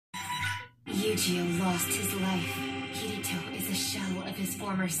Yujiro lost his life. Kirito is a shell of his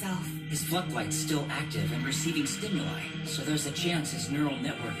former self. His Fluctlight's still active and receiving stimuli, so there's a chance his neural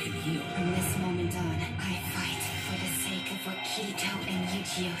network can heal. From this moment on, I fight for the sake of what Kirito and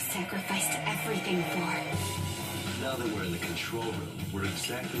Yujiro sacrificed everything for. Now that we're in the control room, we're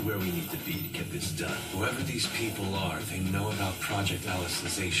exactly where we need to be to get this done. Whoever these people are, they know about Project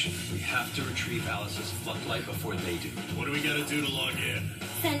Alicization. We have to retrieve Alice's Fluctlight before they do. What do we gotta do to log in?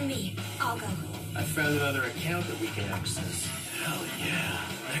 Send me. I'll go. I found another account that we can access. Hell yeah.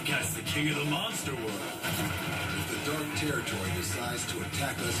 That guy's the king of the monster world. If the Dark Territory decides to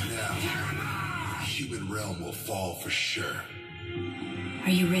attack us now, the human realm will fall for sure. Are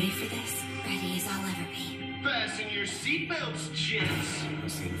you ready for this? Ready as I'll ever be. Fasten your seatbelts, gents.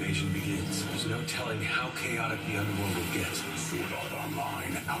 Once the invasion begins, there's no telling how chaotic the underworld will get. Sword Art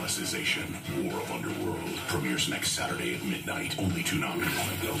Online, Alicization, War of Underworld. Premieres next Saturday at midnight. Only Toonami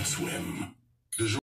on Adult Swim.